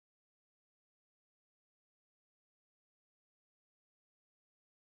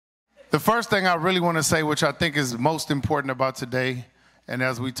The first thing I really want to say, which I think is most important about today, and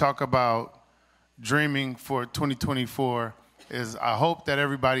as we talk about dreaming for 2024, is I hope that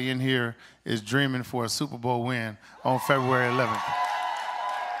everybody in here is dreaming for a Super Bowl win on February 11th.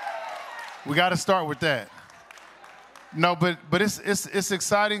 We got to start with that. No, but it's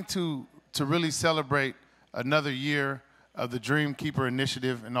exciting to really celebrate another year of the Dream Keeper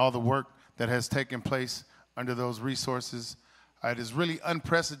Initiative and all the work that has taken place under those resources. It is really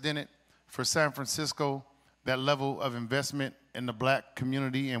unprecedented for San Francisco, that level of investment in the black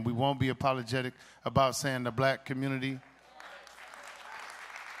community, and we won't be apologetic about saying the black community.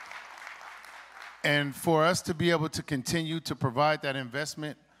 And for us to be able to continue to provide that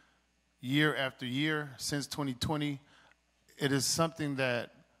investment year after year since 2020, it is something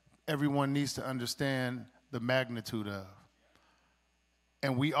that everyone needs to understand the magnitude of.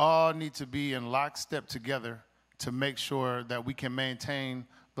 And we all need to be in lockstep together to make sure that we can maintain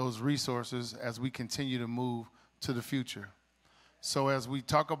those resources as we continue to move to the future. So as we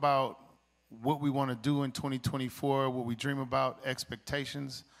talk about what we want to do in 2024, what we dream about,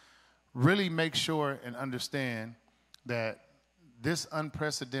 expectations, really make sure and understand that this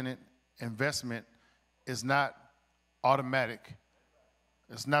unprecedented investment is not automatic.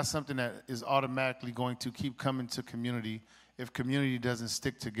 It's not something that is automatically going to keep coming to community if community doesn't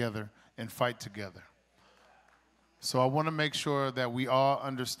stick together and fight together. So I want to make sure that we all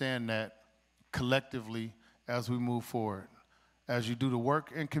understand that collectively as we move forward. As you do the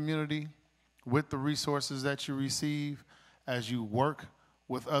work in community with the resources that you receive, as you work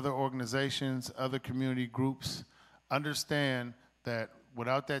with other organizations, other community groups, understand that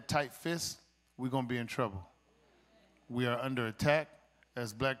without that tight fist, we're going to be in trouble. We are under attack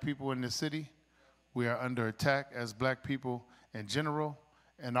as black people in the city. We are under attack as black people in general.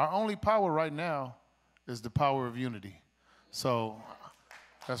 And our only power right now is the power of unity. So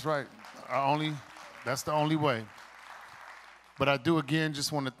that's right. That's the only way. But I do, again,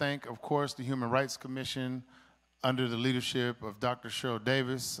 just want to thank, of course, the Human Rights Commission under the leadership of Dr. Cheryl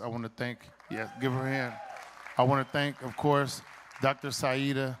Davis. I want to thank, give her a hand. I want to thank, of course, Dr.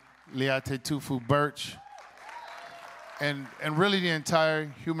 Saida Liatetufu Birch, and really the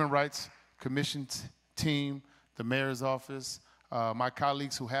entire Human Rights Commission team, the mayor's office, my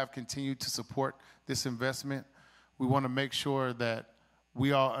colleagues who have continued to support this investment. We want to make sure that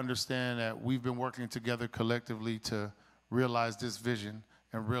we all understand that we've been working together collectively to realize this vision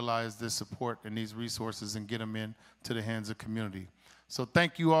and realize this support and these resources and get them into the hands of community. So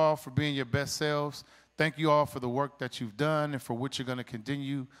thank you all for being your best selves. Thank you all for the work that you've done and for what you're going to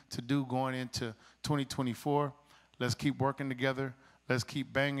continue to do going into 2024. Let's keep working together. Let's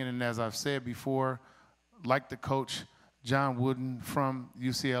keep banging. And as I've said before, like the coach John Wooden from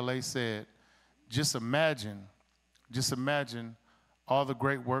UCLA said, just imagine all the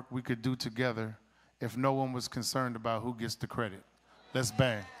great work we could do together if no one was concerned about who gets the credit. Let's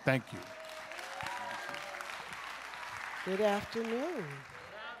bang. Thank you. Good afternoon.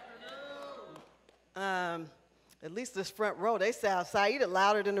 At least this front row, they sound Saida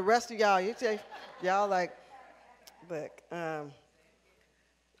louder than the rest of y'all. Y'all like, look,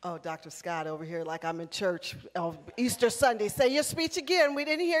 oh, Dr. Scott over here, like I'm in church on Easter Sunday. Say your speech again. We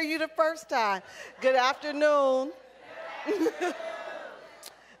didn't hear you the first time. Good afternoon.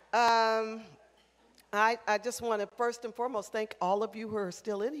 I just want to first and foremost thank all of you who are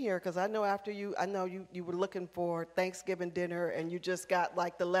still in here, because I know you were looking for Thanksgiving dinner and you just got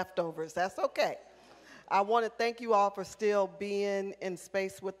like the leftovers. That's okay. I want to thank you all for still being in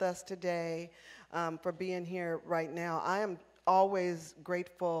space with us today, for being here right now. I am always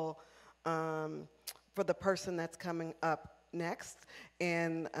grateful for the person that's coming up next.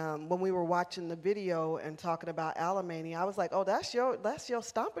 And when we were watching the video and talking about Alamany, I was like, oh, that's your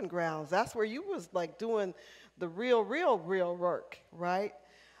stomping grounds. That's where you was like doing the real work, right?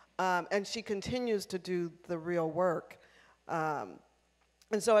 And she continues to do the real work. And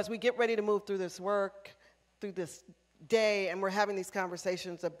so as we get ready to move through this work, through this day, and we're having these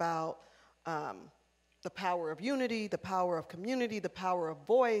conversations about the power of unity, the power of community, the power of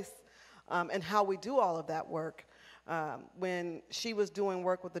voice, and how we do all of that work. When she was doing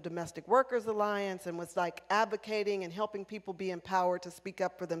work with the Domestic Workers Alliance and was like advocating and helping people be empowered to speak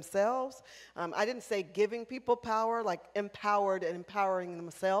up for themselves. I didn't say giving people power, like empowered and empowering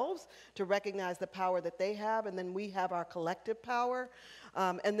themselves to recognize the power that they have, and then we have our collective power,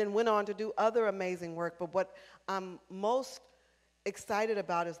 and then went on to do other amazing work. But what I'm most excited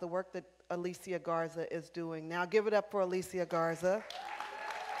about is the work that Alicia Garza is doing. Now give it up for Alicia Garza.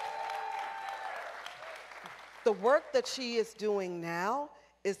 The work that she is doing now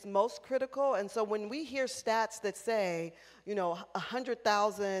is most critical, and so when we hear stats that say,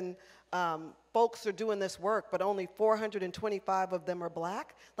 100,000 folks are doing this work, but only 425 of them are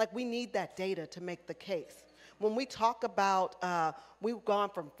black. Like, we need that data to make the case. When we talk about, we've gone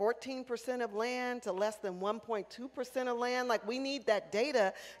from 14% of land to less than 1.2% of land, like, we need that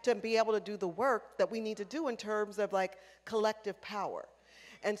data to be able to do the work that we need to do in terms of, like, collective power.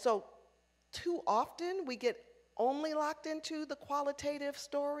 And so too often we get only locked into the qualitative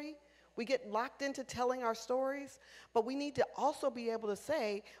story. We get locked into telling our stories, but we need to also be able to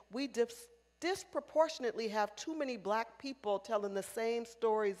say we disproportionately have too many black people telling the same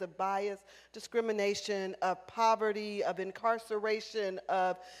stories of bias, discrimination, of poverty, of incarceration,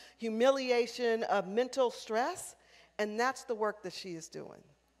 of humiliation, of mental stress, and that's the work that she is doing.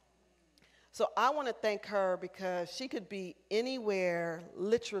 So I want to thank her because she could be anywhere,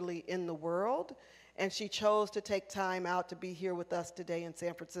 literally, in the world, and she chose to take time out to be here with us today in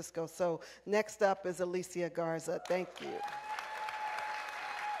San Francisco. So next up is Alicia Garza. Thank you.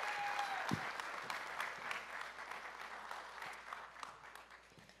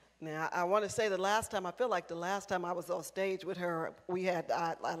 Now, I want to say I feel like the last time I was on stage with her, I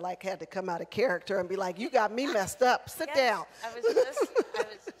had to come out of character and be like, you got me messed up. Sit down. I was just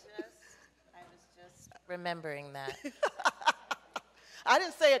remembering that. I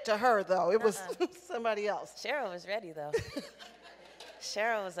didn't say it to her, though. It was somebody else. Cheryl was ready, though.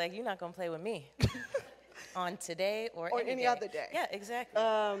 Cheryl was like, you're not going to play with me on today or any other day. Yeah, exactly.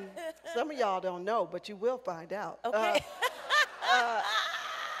 Some of y'all don't know, but you will find out. Okay.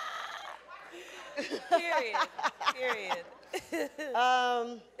 Period.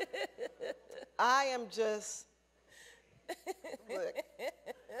 I am just,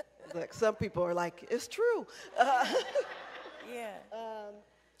 look, some people are like, it's true. Yeah.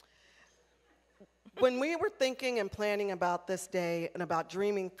 When we were thinking and planning about this day and about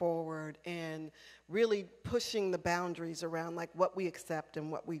dreaming forward and really pushing the boundaries around, like, what we accept and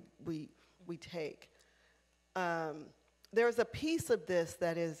what we take, there's a piece of this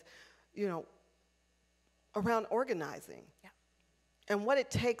that is, around organizing. Yeah. And what it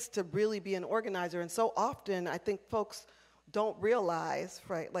takes to really be an organizer. And so often, I think folks don't realize,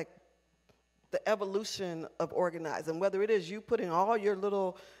 right, like, the evolution of organizing, whether it is you putting all your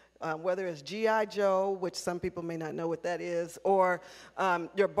little, whether it's G.I. Joe, which some people may not know what that is, or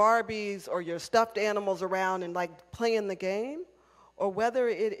your Barbies or your stuffed animals around and, like, playing the game, or whether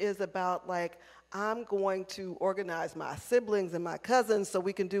it is about, like, I'm going to organize my siblings and my cousins so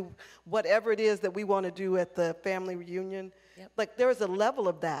we can do whatever it is that we want to do at the family reunion. Yep. Like, there is a level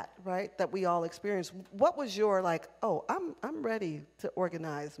of that, right, that we all experience. What was your, like, oh, I'm ready to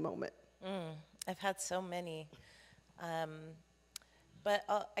organize moment? I've had so many. But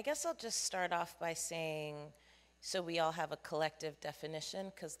I guess I'll just start off by saying, so we all have a collective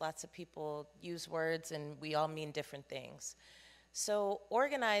definition, because lots of people use words and we all mean different things. So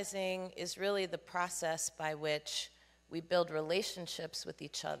organizing is really the process by which we build relationships with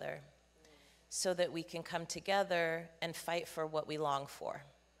each other so that we can come together and fight for what we long for.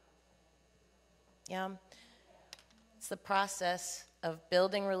 Yeah? It's the process of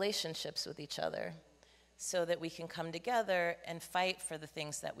building relationships with each other so that we can come together and fight for the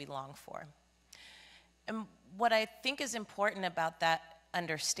things that we long for. And what I think is important about that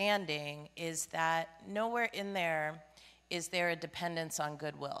understanding is that nowhere in there is there a dependence on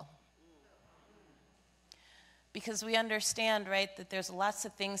goodwill. Because we understand, right, that there's lots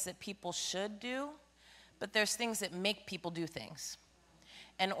of things that people should do, but there's things that make people do things.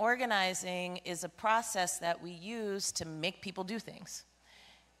 And organizing is a process that we use to make people do things.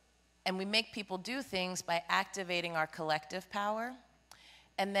 And we make people do things by activating our collective power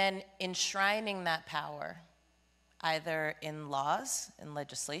and then enshrining that power either in laws, in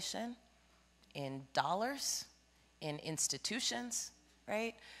legislation, in dollars, in institutions,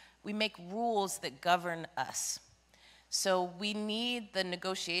 right? We make rules that govern us. So we need the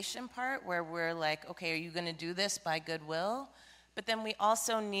negotiation part where we're like, okay, are you gonna do this by goodwill? But then we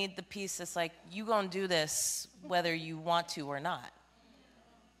also need the piece that's like, you gonna do this whether you want to or not,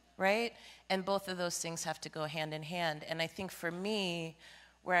 right? And both of those things have to go hand in hand. And I think for me,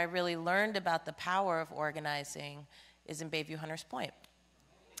 where I really learned about the power of organizing is in Bayview Hunters Point.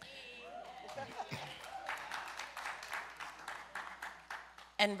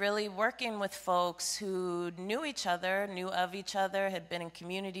 And really working with folks who knew each other, knew of each other, had been in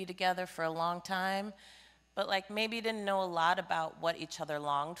community together for a long time, but like maybe didn't know a lot about what each other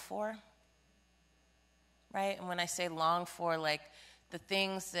longed for, right? And when I say longed for, like the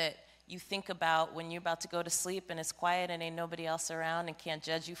things that you think about when you're about to go to sleep and it's quiet and ain't nobody else around and can't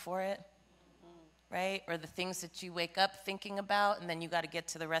judge you for it, right? Or the things that you wake up thinking about and then you got to get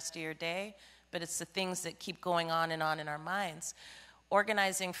to the rest of your day, but it's the things that keep going on in our minds.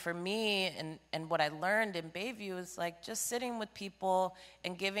 organizing for me and what I learned in Bayview is like just sitting with people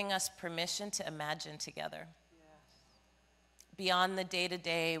and giving us permission to imagine together. Beyond the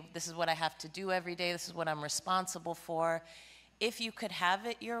day-to-day, this is what I have to do every day, this is what I'm responsible for. If you could have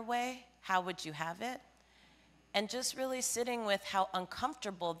it your way, how would you have it? And just really sitting with how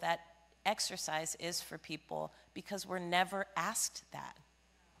uncomfortable that exercise is for people because we're never asked that.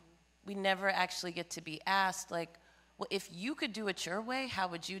 We never actually get to be asked, like, well, if you could do it your way, how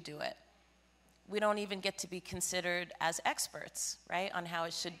would you do it? We don't even get to be considered as experts, right, on how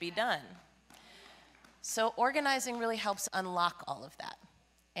it should be done. So organizing really helps unlock all of that.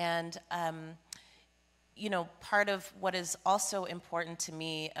 And, you know, part of what is also important to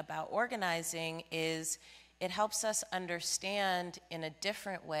me about organizing is it helps us understand in a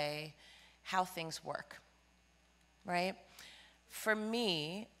different way how things work, right? For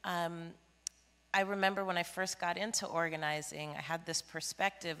me, I remember when I first got into organizing, I had this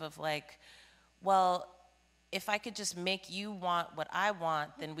perspective of like, well, if I could just make you want what I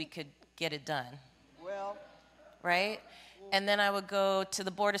want, then we could get it done. Well. Right? And then I would go to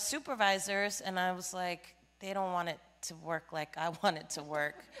the Board of Supervisors, and I was like, they don't want it to work like I want it to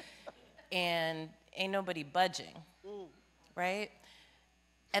work. And ain't nobody budging, right?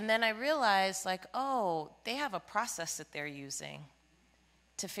 And then I realized, like, oh, they have a process that they're using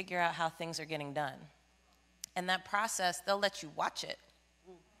to figure out how things are getting done. And that process, they'll let you watch it.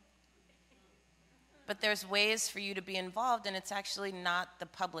 But there's ways for you to be involved, and it's actually not the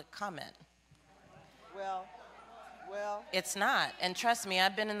public comment. Well. It's not. And trust me,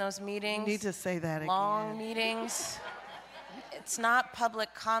 I've been in those meetings. You need to say that long again. meetings. It's not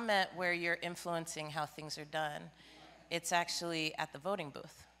public comment where you're influencing how things are done. It's actually at the voting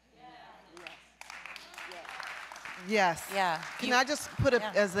booth. Yes. Yeah. Can I just put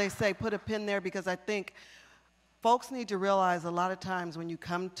as they say, put a pin there, because I think folks need to realize a lot of times when you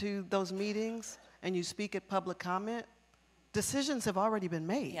come to those meetings and you speak at public comment, decisions have already been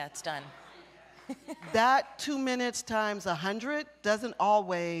made. Yeah, it's done. That 2 minutes times 100 doesn't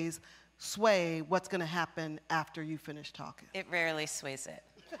always sway what's going to happen after you finish talking. It rarely sways it.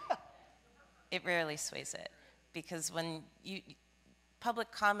 It rarely sways it. Because when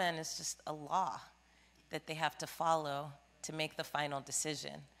public comment is just a law that they have to follow to make the final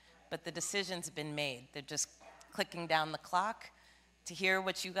decision. But the decision's been made. They're just clicking down the clock to hear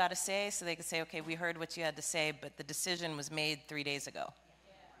what you got to say so they can say, okay, we heard what you had to say, but the decision was made 3 days ago,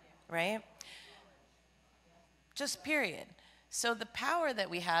 right? Just period. So the power that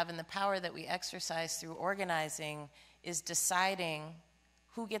we have and the power that we exercise through organizing is deciding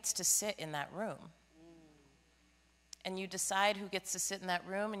who gets to sit in that room. And you decide who gets to sit in that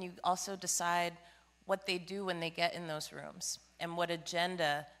room, and you also decide what they do when they get in those rooms and what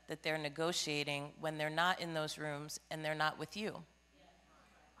agenda that they're negotiating when they're not in those rooms and they're not with you.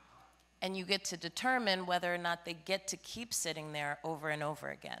 And you get to determine whether or not they get to keep sitting there over and over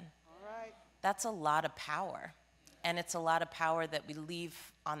again. All right. That's a lot of power. And it's a lot of power that we leave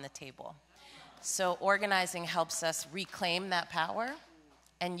on the table. So organizing helps us reclaim that power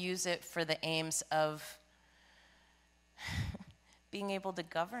and use it for the aims of being able to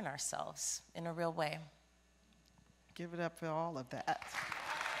govern ourselves in a real way. Give it up for all of that.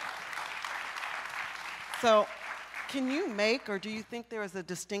 So, can you make, or do you think there is a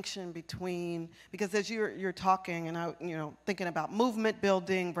distinction between, because as you're talking and thinking about movement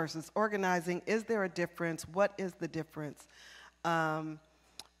building versus organizing, is there a difference? What is the difference?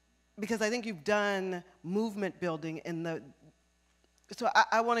 Because I think you've done movement building so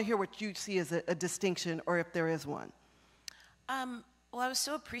I want to hear what you see as a distinction, or if there is one. Well, I was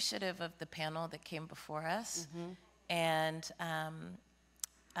so appreciative of the panel that came before us, and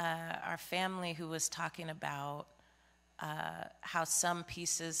our family who was talking about how some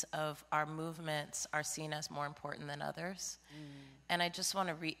pieces of our movements are seen as more important than others. And I just want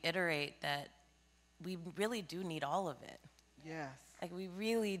to reiterate that we really do need all of it. Yes. Like, we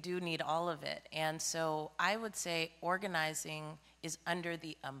really do need all of it. And so I would say organizing is under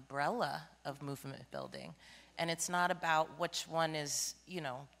the umbrella of movement building. And it's not about which one is,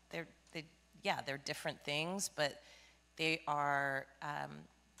 they're different things, but they are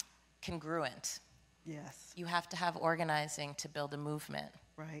congruent. Yes. You have to have organizing to build a movement.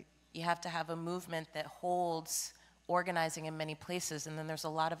 Right. You have to have a movement that holds organizing in many places, and then there's a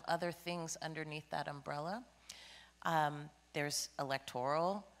lot of other things underneath that umbrella. There's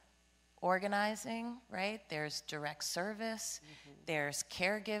electoral organizing, right? There's direct service. There's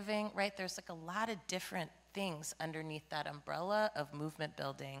caregiving, right? There's like a lot of different things underneath that umbrella of movement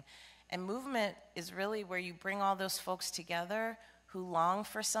building. And movement is really where you bring all those folks together who long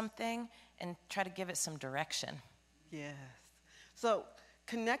for something and try to give it some direction. Yes. So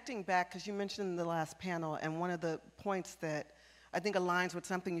connecting back, because you mentioned in the last panel, and one of the points that I think aligns with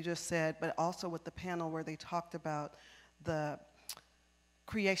something you just said, but also with the panel where they talked about the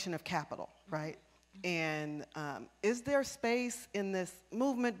creation of capital, right? And is there space in this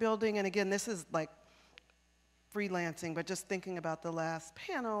movement building? And again, this is like freelancing, but just thinking about the last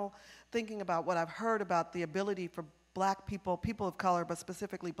panel, thinking about what I've heard about the ability for Black people, people of color, but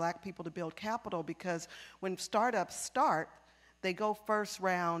specifically Black people to build capital, because when startups start, they go first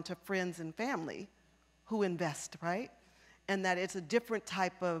round to friends and family who invest, right? And that it's a different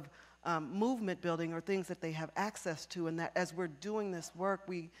type of movement building or things that they have access to, and that as we're doing this work,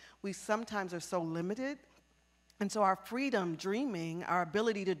 we sometimes are so limited. And so our freedom, dreaming, our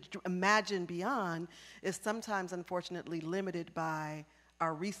ability to imagine beyond is sometimes, unfortunately, limited by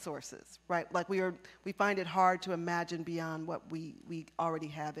our resources, right? Like we find it hard to imagine beyond what we already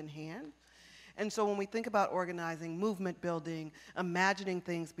have in hand. And so when we think about organizing, movement building, imagining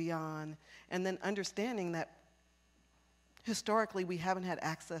things beyond, and then understanding that historically we haven't had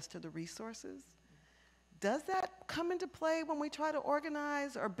access to the resources, does that come into play when we try to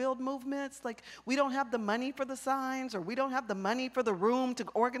organize or build movements? Like, we don't have the money for the signs, or we don't have the money for the room to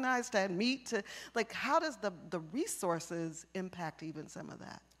organize, to meet, to, like, how does the resources impact even some of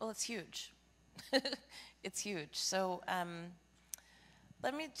that? Well, it's huge. It's huge. So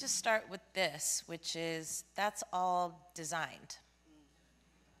let me just start with this, which is that's all designed.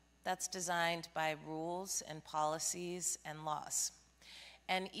 That's designed by rules and policies and laws.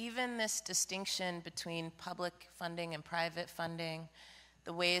 And even this distinction between public funding and private funding,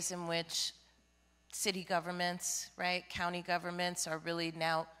 the ways in which city governments, right, county governments are really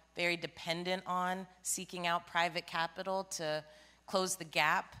now very dependent on seeking out private capital to close the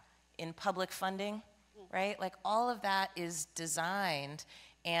gap in public funding, right? Like, all of that is designed,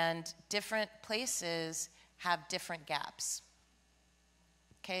 and different places have different gaps.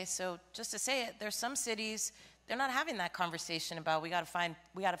 Okay, so just to say it, there's some cities, they're not having that conversation about we got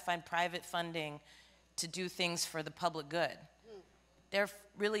to find private funding to do things for the public good. They're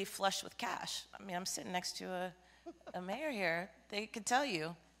really flush with cash. I mean, I'm sitting next to a mayor here. They could tell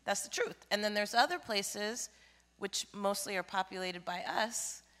you that's the truth. And then there's other places, which mostly are populated by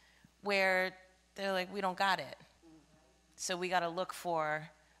us, where they're like, we don't got it. So we got to look for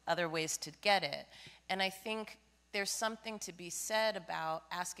other ways to get it. And I think there's something to be said about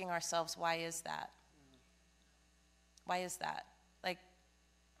asking ourselves, why is that? Why is that? Like,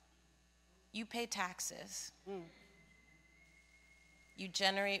 you pay taxes. You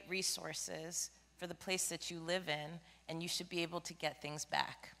generate resources for the place that you live in, and you should be able to get things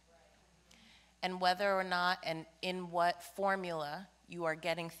back. And whether or not and in what formula you are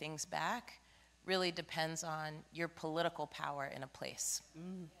getting things back really depends on your political power in a place.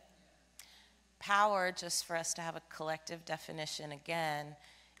 Power, just for us to have a collective definition again,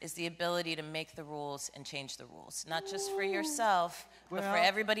 is the ability to make the rules and change the rules, not just for yourself, but for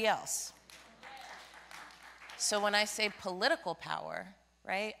everybody else. So when I say political power,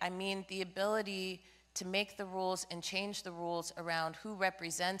 right, I mean the ability to make the rules and change the rules around who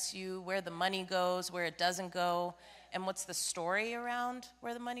represents you, where the money goes, where it doesn't go, and what's the story around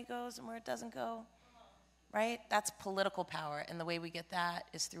where the money goes and where it doesn't go, right? That's political power, and the way we get that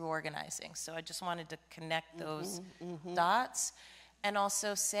is through organizing. So I just wanted to connect those dots. And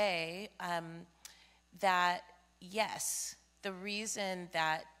also say that, yes, the reason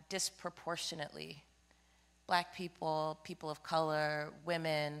that disproportionately Black people, people of color,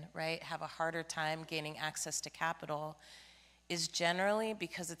 women, right, have a harder time gaining access to capital is generally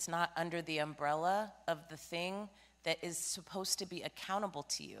because it's not under the umbrella of the thing that is supposed to be accountable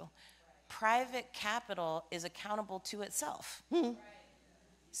to you. Private capital is accountable to itself.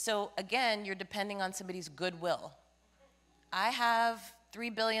 So again, you're depending on somebody's goodwill. I have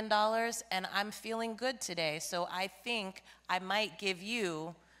 $3 billion and I'm feeling good today, so I think I might give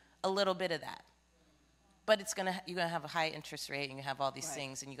you a little bit of that. But you're gonna have a high interest rate, and you have all these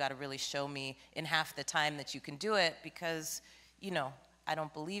things, and you gotta really show me in half the time that you can do it, because, I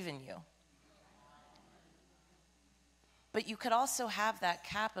don't believe in you. But you could also have that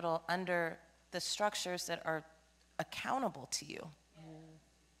capital under the structures that are accountable to you.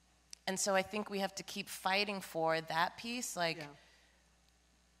 And so I think we have to keep fighting for that piece.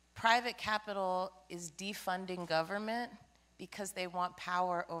 Private capital is defunding government because they want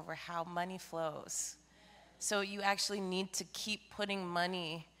power over how money flows. So you actually need to keep putting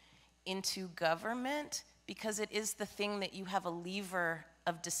money into government because it is the thing that you have a lever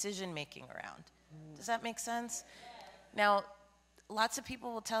of decision making around. Does that make sense? Now, lots of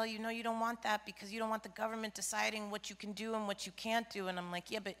people will tell you, no, you don't want that because you don't want the government deciding what you can do and what you can't do. And I'm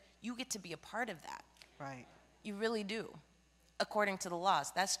like, yeah, but you get to be a part of that. Right. You really do. according to the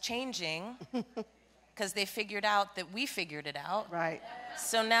laws. That's changing because they figured out that we figured it out. Right.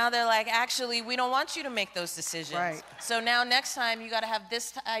 So now they're like, actually, we don't want you to make those decisions. Right. So now next time you got to have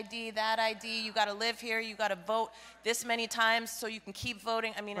this ID, that ID, you got to live here, you got to vote this many times so you can keep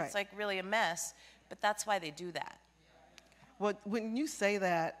voting. I mean, it's like really a mess, but that's why they do that. Well, when you say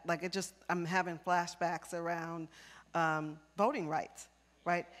that, like I'm having flashbacks around voting rights,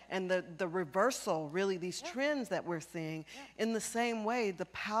 right? And the reversal, really, these trends that we're seeing. In the same way, the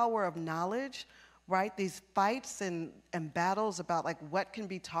power of knowledge, right? These fights and battles about like what can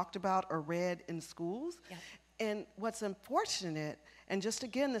be talked about or read in schools. Yeah. And what's unfortunate, and just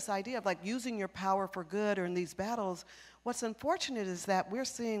again, this idea of like using your power for good or in these battles, what's unfortunate is that we're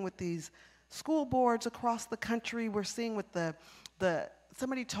seeing with these school boards across the country, we're seeing with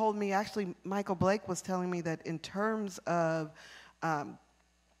somebody told me, actually Michael Blake was telling me that in terms of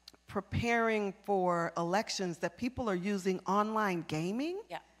preparing for elections, that people are using online gaming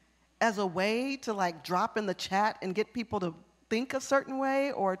as a way to like drop in the chat and get people to think a certain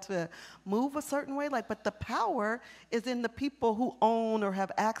way or to move a certain way. Like, but the power is in the people who own or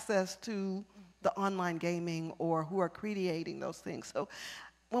have access to the online gaming or who are creating those things. So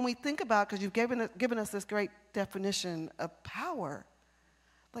when we think about, because you've given us this great definition of power,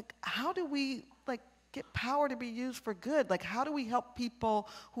 like how do we like get power to be used for good? Like how do we help people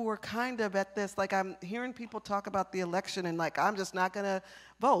who are kind of at this, like I'm hearing people talk about the election and like I'm just not gonna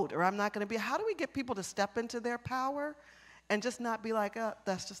vote or I'm not gonna be, how do we get people to step into their power and just not be like, oh,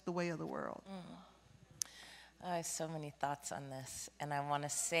 that's just the way of the world? I have so many thoughts on this, and I wanna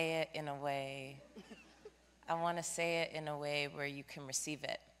say it in a way where you can receive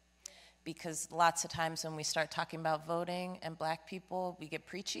it. Because lots of times when we start talking about voting and black people, we get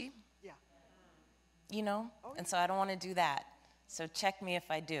preachy. Yeah. You know? Oh, yeah. And so I don't want to do that. So check me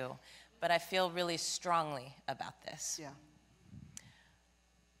if I do. But I feel really strongly about this. Yeah.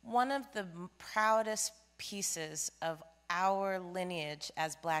 One of the proudest pieces of our lineage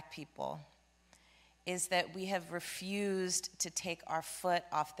as black people is that we have refused to take our foot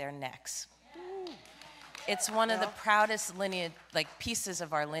off their necks. It's one of the proudest lineage, like pieces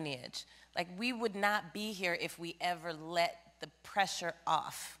of our lineage. Like we would not be here if we ever let the pressure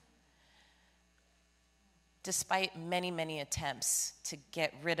off, despite many, many attempts to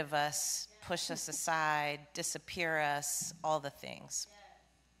get rid of us, push us aside, disappear us, all the things.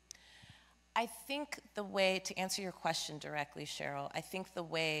 I think the way, to answer your question directly, Cheryl, I think the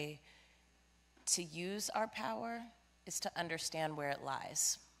way to use our power is to understand where it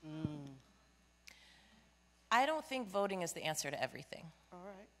lies. I don't think voting is the answer to everything. All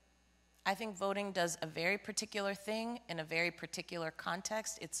right. I think voting does a very particular thing in a very particular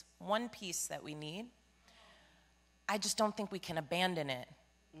context. It's one piece that we need. I just don't think we can abandon it,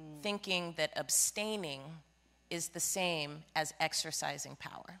 thinking that abstaining is the same as exercising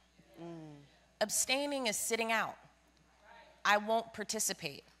power. Abstaining is sitting out. I won't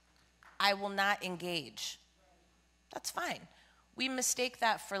participate. I will not engage. That's fine. We mistake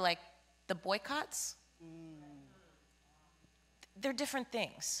that for like the boycotts. They're different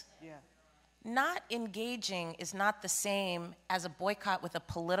things. Yeah. Not engaging is not the same as a boycott with a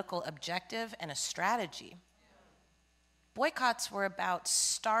political objective and a strategy. Boycotts were about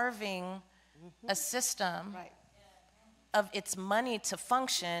starving a system of its money to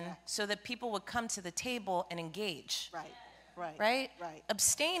function so that people would come to the table and engage. Right?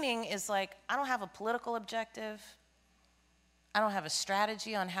 Abstaining is like, I don't have a political objective. I don't have a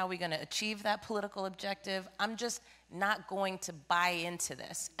strategy on how we're going to achieve that political objective. I'm just not going to buy into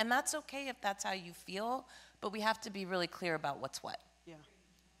this. And that's okay if that's how you feel, but we have to be really clear about what's what. Yeah.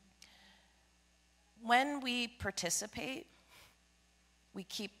 When we participate, we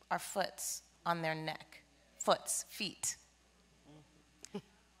keep our foots on their neck. Feet.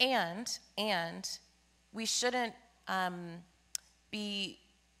 And we shouldn't let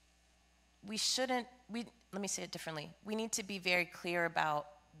me say it differently. We need to be very clear about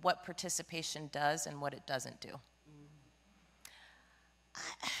what participation does and what it doesn't do.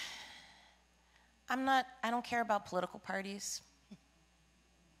 I don't care about political parties.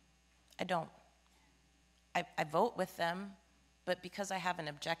 I don't. I vote with them, but because I have an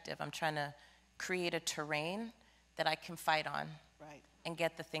objective, I'm trying to create a terrain that I can fight on and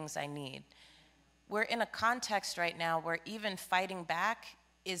get the things I need. We're in a context right now where even fighting back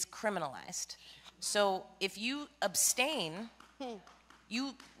is criminalized. So if you abstain,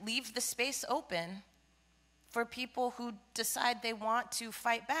 you leave the space open for people who decide they want to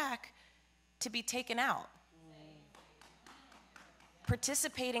fight back to be taken out.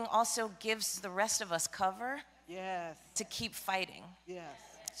 Participating also gives the rest of us cover to keep fighting.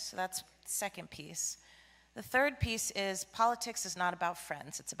 So that's the second piece. The third piece is politics is not about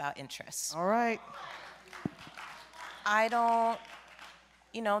friends, it's about interests. All right. I don't,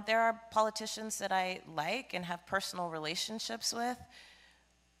 you know, there are politicians that I like and have personal relationships with,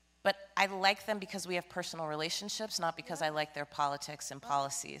 but I like them because we have personal relationships, not because I like their politics and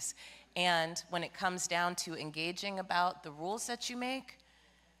policies. And when it comes down to engaging about the rules that you make,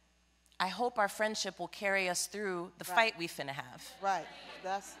 I hope our friendship will carry us through the fight we finna have. Right.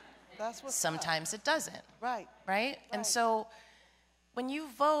 That's what's Sometimes it doesn't. Right. Right? And so when you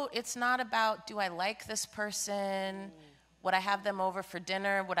vote, it's not about, do I like this person? Would I have them over for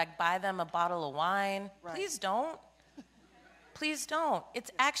dinner? Would I buy them a bottle of wine? Right. Please don't. Please don't.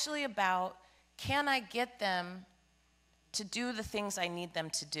 It's actually about, can I get them to do the things I need them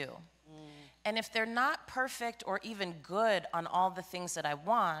to do? And if they're not perfect or even good on all the things that I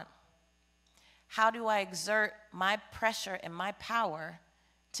want, how do I exert my pressure and my power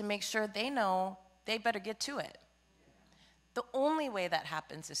to make sure they know they better get to it? The only way that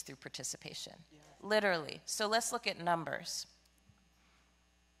happens is through participation, literally. So let's look at numbers.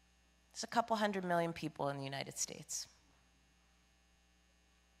 There's a couple 100 million people in the United States.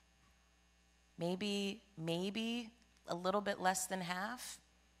 Maybe a little bit less than half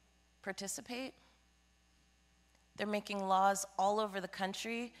participate. They're making laws all over the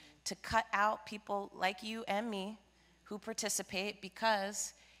country to cut out people like you and me who participate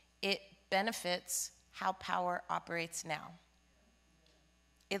because it benefits how power operates now.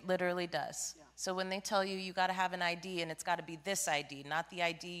 It literally does. Yeah. So when they tell you you got to have an ID and it's got to be this ID, not the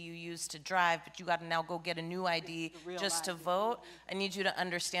ID you used to drive, but you got to now go get a new ID just to vote, I need you to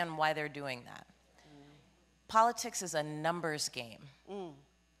understand why they're doing that. Politics is a numbers game.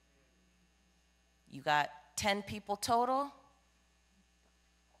 You got 10 people total.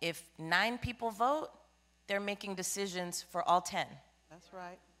 If 9 people vote, they're making decisions for all 10. That's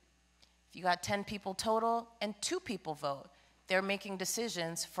right. If you got 10 people total and 2 people vote, they're making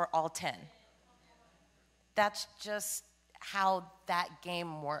decisions for all 10. That's just how that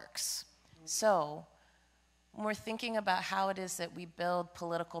game works. So when we're thinking about how it is that we build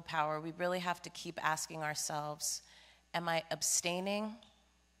political power, we really have to keep asking ourselves, am I abstaining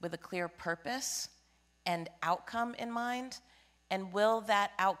with a clear purpose and outcome in mind? And will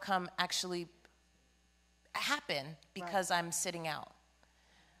that outcome actually happen because I'm sitting out?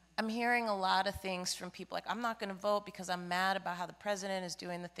 I'm hearing a lot of things from people like, I'm not going to vote because I'm mad about how the president is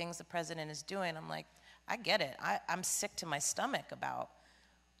doing the things the president is doing. I'm like, I get it. I'm sick to my stomach about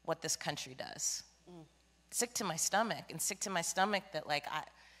what this country does. Sick to my stomach, and sick to my stomach that, like,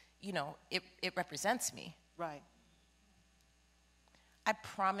 it represents me. Right. I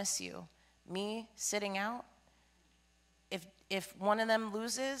promise you, me sitting out, if one of them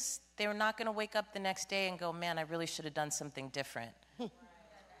loses, they're not going to wake up the next day and go, man, I really should have done something different.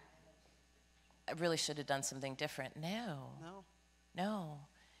 I really should have done something different. No.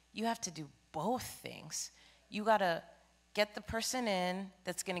 You have to do both things. You got to get the person in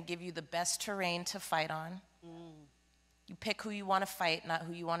that's going to give you the best terrain to fight on. You pick who you want to fight, not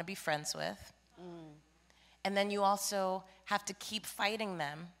who you want to be friends with. And then you also have to keep fighting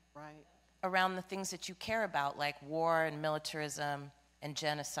them around the things that you care about, like war and militarism and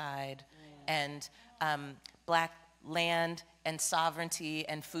genocide and black land and sovereignty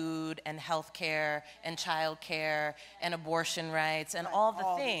and food and health care and child care and abortion rights and all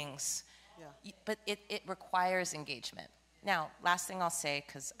the things. But it requires engagement. Now, last thing I'll say,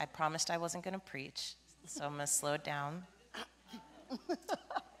 because I promised I wasn't going to preach, so I'm going to slow it down.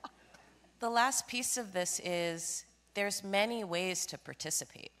 The last piece of this is there's many ways to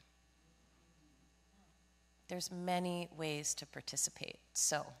participate. There's many ways to participate.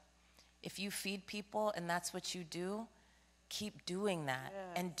 So if you feed people and that's what you do, keep doing that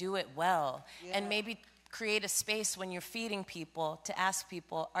and do it well. And maybe create a space when you're feeding people to ask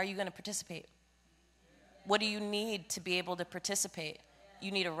people, are you going to participate? What do you need to be able to participate?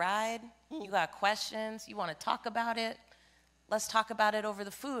 You need a ride? You got questions? You want to talk about it? Let's talk about it over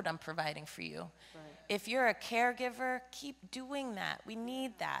the food I'm providing for you. If you're a caregiver, keep doing that. We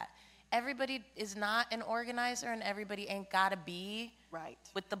need that. Everybody is not an organizer and everybody ain't got to be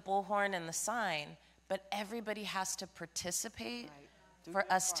with the bullhorn and the sign, but everybody has to participate for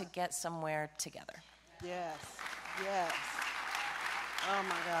us to get somewhere together. Yes. Oh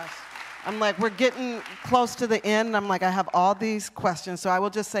my gosh. I'm like, we're getting close to the end. I'm like, I have all these questions, so I will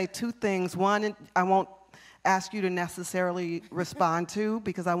just say 2 things. One, I won't ask you to necessarily respond to,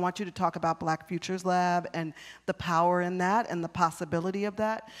 because I want you to talk about Black Futures Lab and the power in that and the possibility of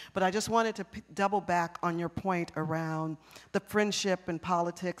that. But I just wanted to double back on your point around the friendship and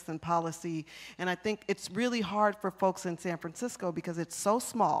politics and policy. And I think it's really hard for folks in San Francisco because it's so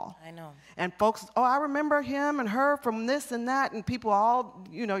small. I know. And folks, oh, I remember him and her from this and that, and people all,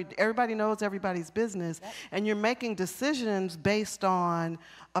 you know, everybody knows everybody's business. Yep. And you're making decisions based on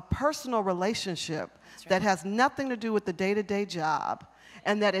a personal relationship that has nothing to do with the day-to-day job,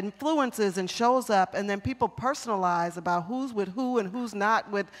 and that influences and shows up, and then people personalize about who's with who and who's not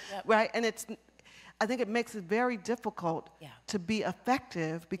with, right? And I think it makes it very difficult to be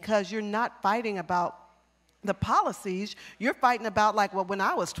effective because you're not fighting about the policies. You're fighting about, like, well, when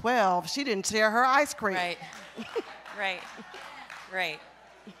I was 12, she didn't share her ice cream. Right, right.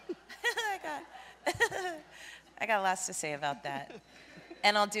 I got lots to say about that.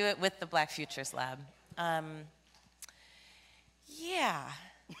 And I'll do it with the Black Futures Lab.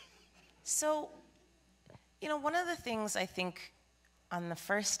 So, you know, one of the things I think on the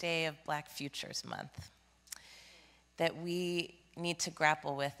first day of Black Futures Month that we need to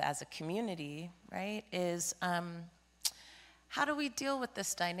grapple with as a community, right, is how do we deal with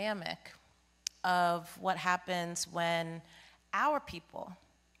this dynamic of what happens when our people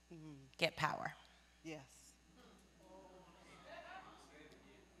get power? Yes.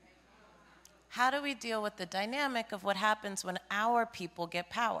 How do we deal with the dynamic of what happens when our people get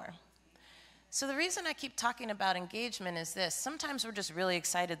power? So the reason I keep talking about engagement is this. Sometimes we're just really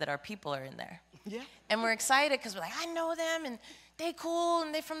excited that our people are in there. Yeah. And we're excited because we're like, I know them, and they cool,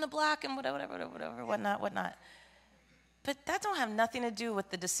 and they from the block, and whatever, whatnot. But that don't have nothing to do with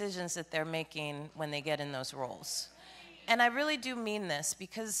the decisions that they're making when they get in those roles. And I really do mean this,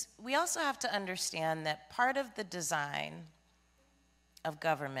 because we also have to understand that part of the design of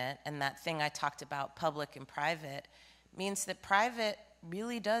government, and that thing I talked about, public and private, means that private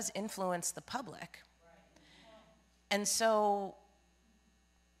really does influence the public. And so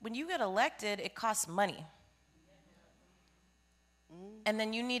when you get elected, it costs money. And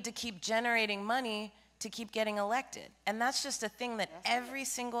then you need to keep generating money to keep getting elected. And that's just a thing that every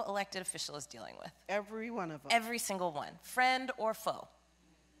single elected official is dealing with. Every one of them. Every single one, friend or foe,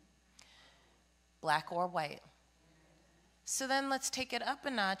 black or white. So then let's take it up a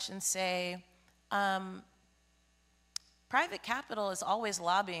notch and say, private capital is always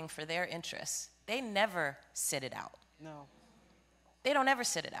lobbying for their interests. They never sit it out. No. They don't ever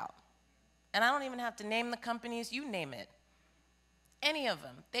sit it out. And I don't even have to name the companies, you name it. Any of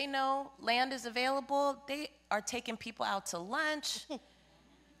them. They know land is available. They are taking people out to lunch.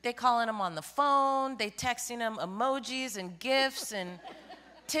 They calling them on the phone. They texting them emojis and GIFs and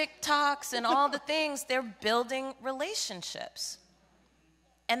TikToks and all the things. They're building relationships.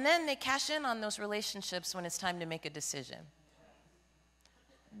 And then they cash in on those relationships when it's time to make a decision.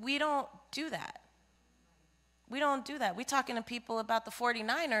 We don't do that. We don't do that. We're talking to people about the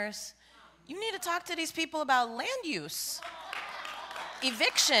 49ers. You need to talk to these people about land use,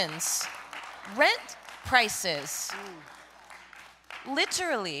 evictions, rent prices.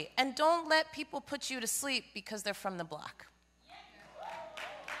 Literally. And don't let people put you to sleep because they're from the block.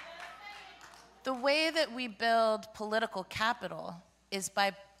 The way that we build political capital is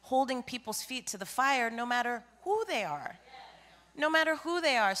by holding people's feet to the fire no matter who they are. No matter who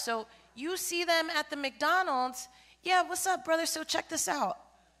they are. So you see them at the McDonald's, yeah, what's up, brother? So check this out.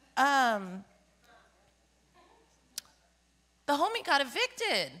 The homie got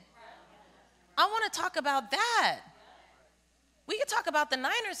evicted. I want to talk about that. We could talk about the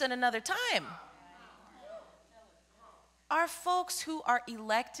Niners at another time. Our folks who are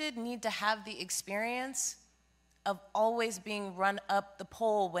elected need to have the experience of always being run up the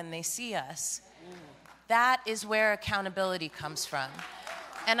pole when they see us. That is where accountability comes from.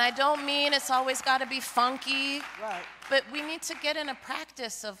 And I don't mean it's always got to be funky, right, but we need to get in a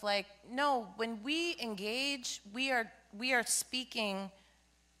practice of, like, no, when we engage, we are speaking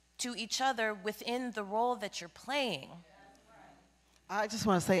to each other within the role that you're playing. I just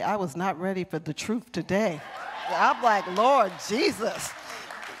want to say I was not ready for the truth today. I'm like, Lord Jesus.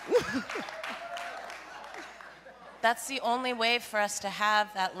 That's the only way for us to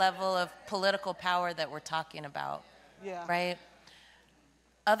have that level of political power that we're talking about, right?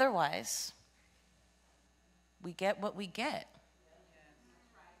 Otherwise, we get what we get.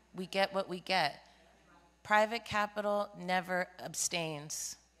 We get what we get. Private capital never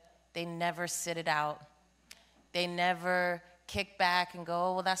abstains. They never sit it out. They never kick back and go,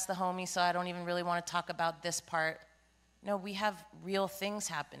 oh, well, that's the homie, so I don't even really want to talk about this part. No, we have real things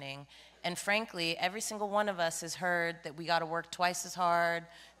happening. And frankly, every single one of us has heard that we got to work twice as hard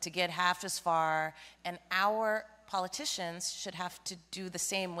to get half as far, and our politicians should have to do the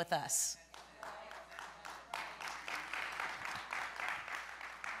same with us.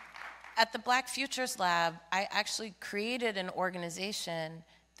 At the Black Futures Lab, I actually created an organization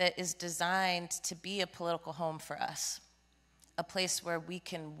that is designed to be a political home for us, a place where we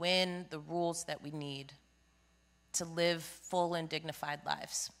can win the rules that we need to live full and dignified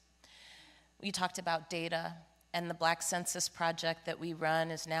lives. We talked about data, and the Black Census Project that we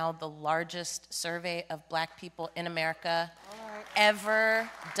run is now the largest survey of Black people in America ever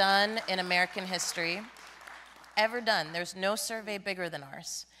done in American history. Ever done. There's no survey bigger than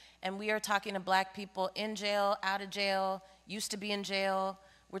ours. And we are talking to Black people in jail, out of jail, used to be in jail.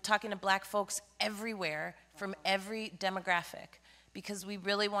 We're talking to Black folks everywhere from every demographic, because we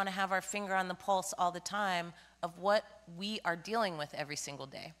really want to have our finger on the pulse all the time of what we are dealing with every single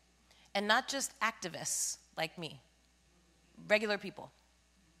day. And not just activists like me, regular people,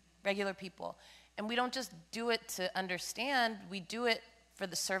 regular people. And we don't just do it to understand, we do it for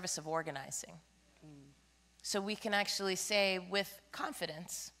the service of organizing. So we can actually say with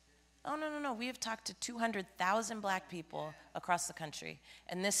confidence, oh, no, we have talked to 200,000 Black people across the country,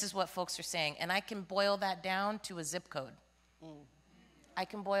 and this is what folks are saying. And I can boil that down to a zip code. I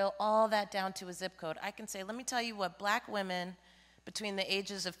can boil all that down to a zip code. I can say, let me tell you what Black women between the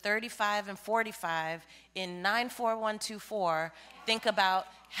ages of 35 and 45 in 94124 think about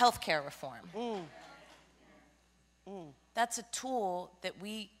healthcare reform. That's a tool that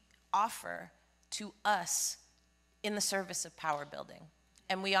we offer to us in the service of power building.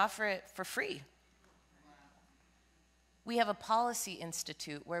 And we offer it for free. We have a policy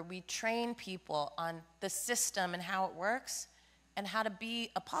institute where we train people on the system and how it works and how to be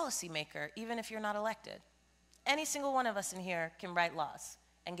a policymaker, even if you're not elected. Any single one of us in here can write laws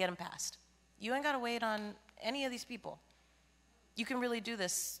and get them passed. You ain't got to wait on any of these people. You can really do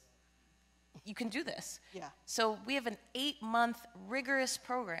this. You can do this. Yeah. So we have an 8-month rigorous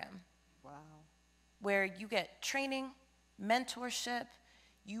program. Wow. Where you get training, mentorship,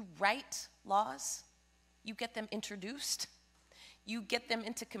 you write laws, you get them introduced, you get them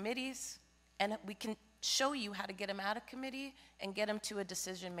into committees, and we can show you how to get them out of committee and get them to a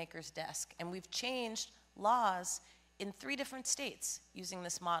decision maker's desk. And we've changed laws in 3 different states using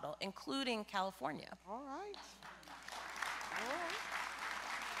this model, including California. All right. All right.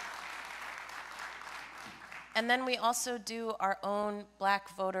 And then we also do our own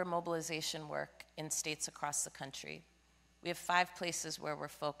Black voter mobilization work in states across the country. We have 5 places where we're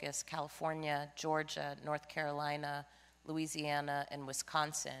focused: California, Georgia, North Carolina, Louisiana, and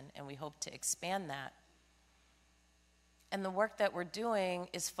Wisconsin, and we hope to expand that. And the work that we're doing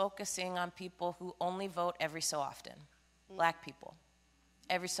is focusing on people who only vote every so often, Black people,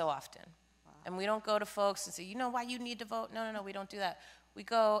 every so often. Wow. And we don't go to folks and say, you know why you need to vote? No, we don't do that. We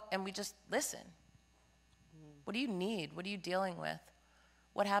go and we just listen. What do you need? What are you dealing with?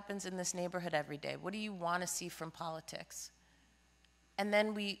 What happens in this neighborhood every day? What do you want to see from politics? And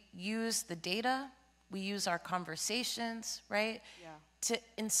then we use the data, we use our conversations, right, to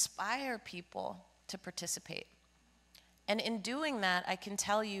inspire people to participate. And in doing that, I can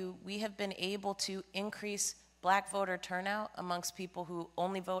tell you, we have been able to increase Black voter turnout amongst people who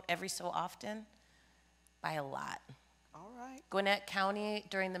only vote every so often by a lot. All right. Gwinnett County,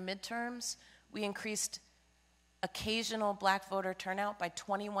 during the midterms, we increased occasional Black voter turnout by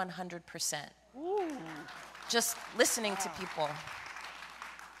 2,100%. Just listening to people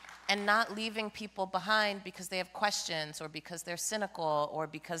and not leaving people behind because they have questions or because they're cynical or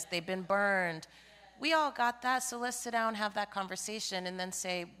because they've been burned. We all got that, so let's sit down, have that conversation, and then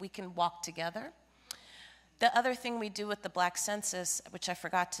say we can walk together. The other thing we do with the Black Census, which I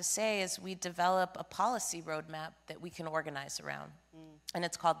forgot to say, is we develop a policy roadmap that we can organize around, and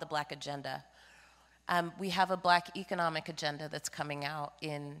it's called the Black Agenda. We have a Black economic agenda that's coming out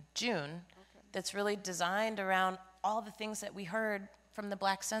in June that's really designed around all the things that we heard from the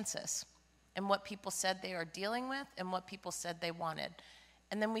Black Census and what people said they are dealing with and what people said they wanted.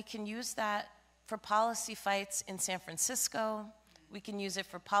 And then we can use that for policy fights in San Francisco. We can use it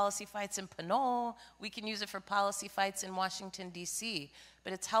for policy fights in Pinole. We can use it for policy fights in Washington, D.C.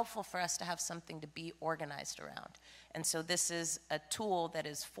 But it's helpful for us to have something to be organized around. And so this is a tool that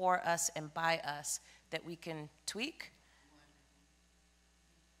is for us and by us that we can tweak.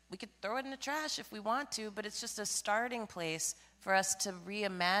 We could throw it in the trash if we want to, but it's just a starting place for us to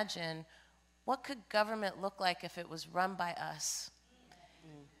reimagine what could government look like if it was run by us,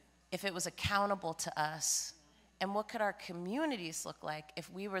 if it was accountable to us, and what could our communities look like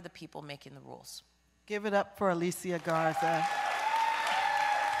if we were the people making the rules. Give it up for Alicia Garza.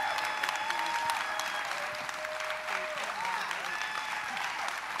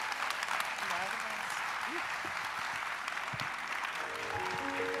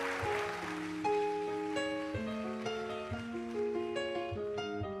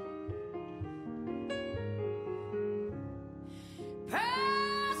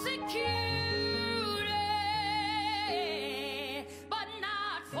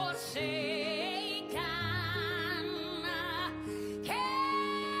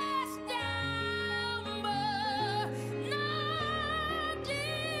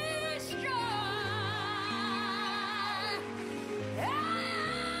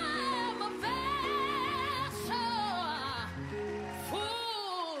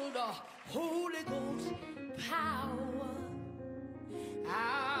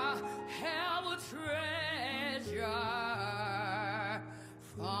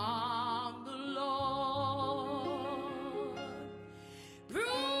 from the Lord,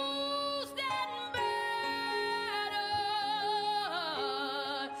 bruised and battered,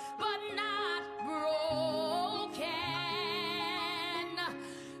 but not broken,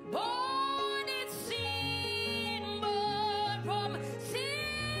 born in sin, but from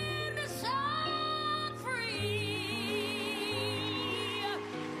sin set free.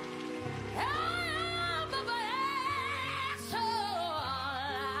 I am a vessel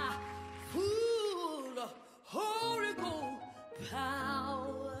full of Holy Ghost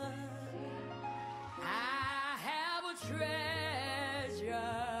power. I have a treasure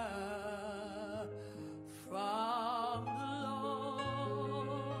from the Lord.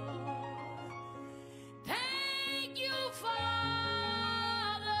 Thank you, Father,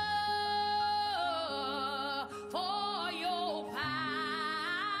 for your power.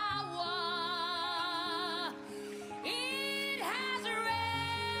 It has resurrected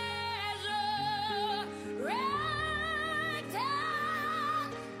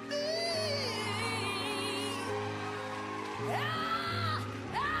me.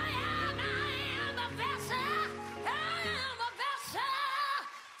 I am a vessel. I am a vessel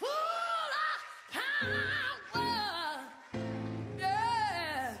full of power.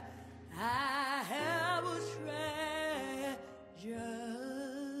 Yeah, I have a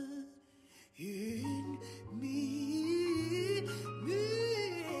treasure in me.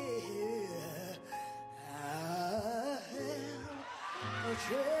 I have a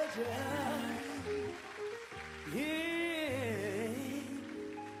treasure.